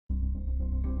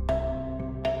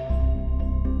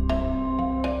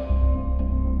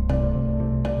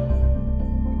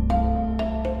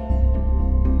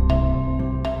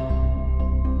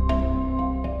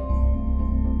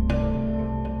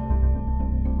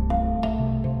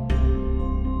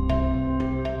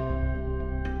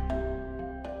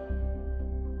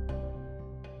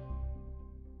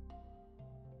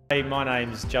Hey, my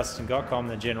name's Justin Gock. I'm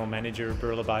the General Manager of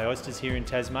Barilla Bay Oysters here in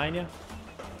Tasmania.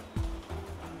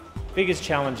 Biggest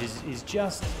challenge is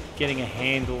just getting a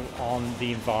handle on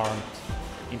the environment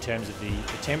in terms of the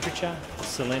temperature, the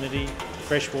salinity,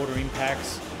 freshwater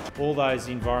impacts, all those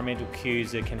environmental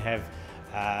cues that can have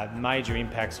major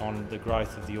impacts on the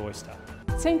growth of the oyster.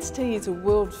 SenseT is a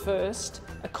world-first,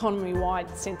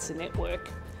 economy-wide sensor network.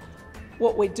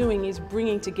 What we're doing is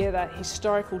bringing together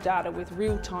historical data with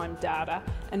real-time data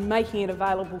and making it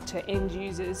available to end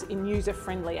users in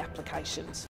user-friendly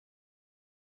applications.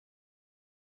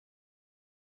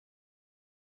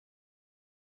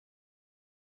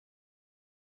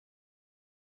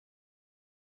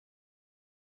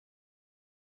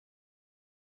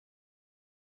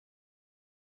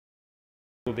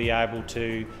 We'll be able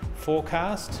to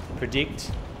forecast, predict,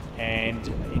 and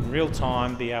in real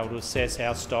time be able to assess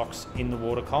our stocks in the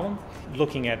water column,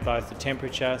 looking at both the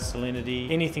temperature, salinity,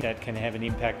 anything that can have an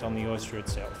impact on the oyster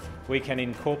itself. We can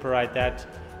incorporate that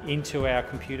into our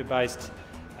computer-based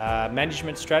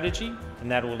management strategy, and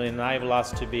that will enable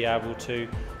us to be able to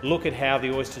look at how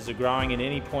the oysters are growing at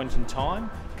any point in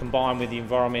time, combined with the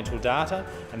environmental data,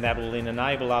 and that will then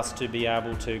enable us to be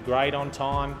able to grade on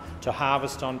time, to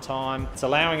harvest on time. It's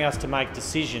allowing us to make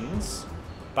decisions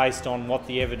based on what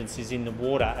the evidence is in the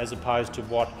water as opposed to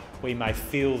what we may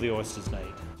feel the oysters need.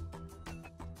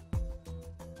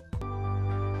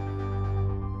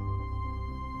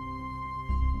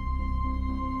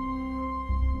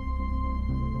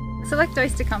 Select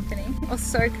Oyster Company, or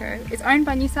SOCo, is owned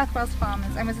by New South Wales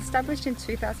farmers and was established in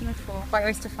 2004 by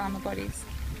oyster farmer bodies.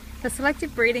 The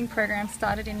selective breeding program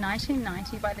started in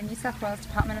 1990 by the New South Wales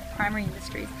Department of Primary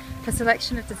Industries for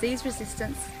selection of disease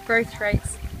resistance, growth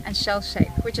rates and shell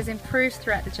shape, which has improved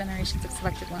throughout the generations of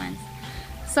selected lines.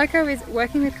 SOCo is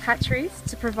working with hatcheries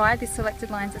to provide these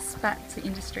selected lines as spat to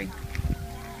industry.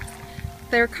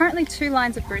 There are currently 2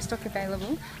 lines of broodstock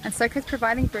available, and SOCo is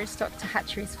providing broodstock to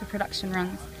hatcheries for production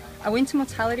runs, a winter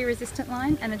mortality resistant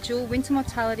line and a dual winter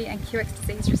mortality and QX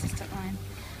disease resistant line.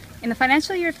 In the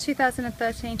financial year of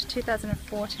 2013 to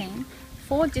 2014,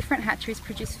 4 different hatcheries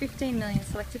produced 15 million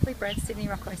selectively bred Sydney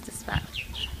rock oyster spat.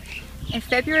 In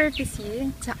February of this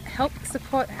year, to help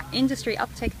support industry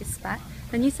uptake this spat,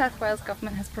 the New South Wales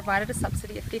Government has provided a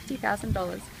subsidy of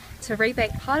 $50,000 to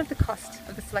rebate part of the cost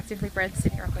of the selectively bred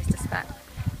Sydney rock oyster spat.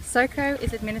 SOCo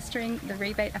is administering the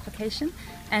rebate application,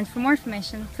 and for more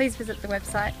information please visit the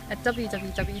website at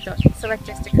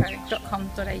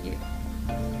www.selectoysterco.com.au.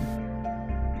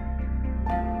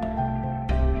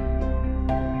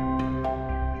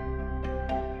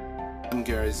 I'm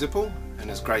Zippel, and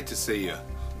it's great to see you.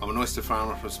 I'm an oyster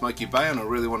farmer from Smoky Bay, and I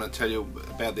really want to tell you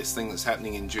about this thing that's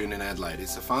happening in June in Adelaide.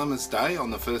 It's a Farmers' Day on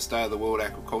the first day of the World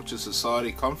Aquaculture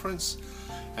Society Conference,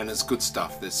 and it's good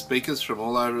stuff. There's speakers from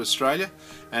all over Australia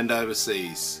and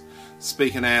overseas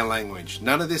speaking our language.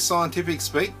 None of this scientific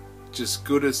speak, just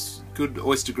good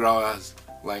oyster growers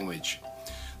language.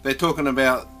 They're talking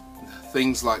about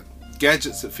things like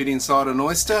gadgets that fit inside an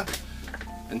oyster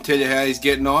and tell you how he's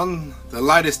getting on, the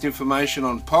latest information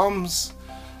on POMs,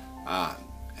 how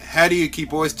do you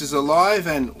keep oysters alive,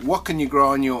 and what can you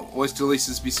grow on your oyster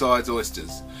leases besides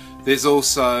oysters. There's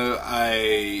also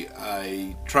a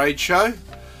trade show,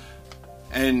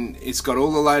 and it's got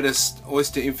all the latest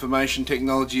oyster information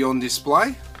technology on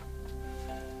display.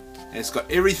 And it's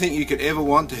got everything you could ever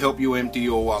want to help you empty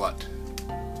your wallet.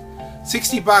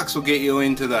 $60 will get you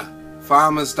into the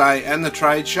Farmers' Day and the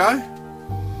trade show.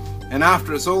 And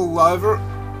after it's all over,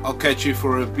 I'll catch you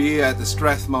for a beer at the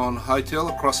Strathmore Hotel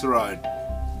across the road.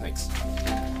 Thanks.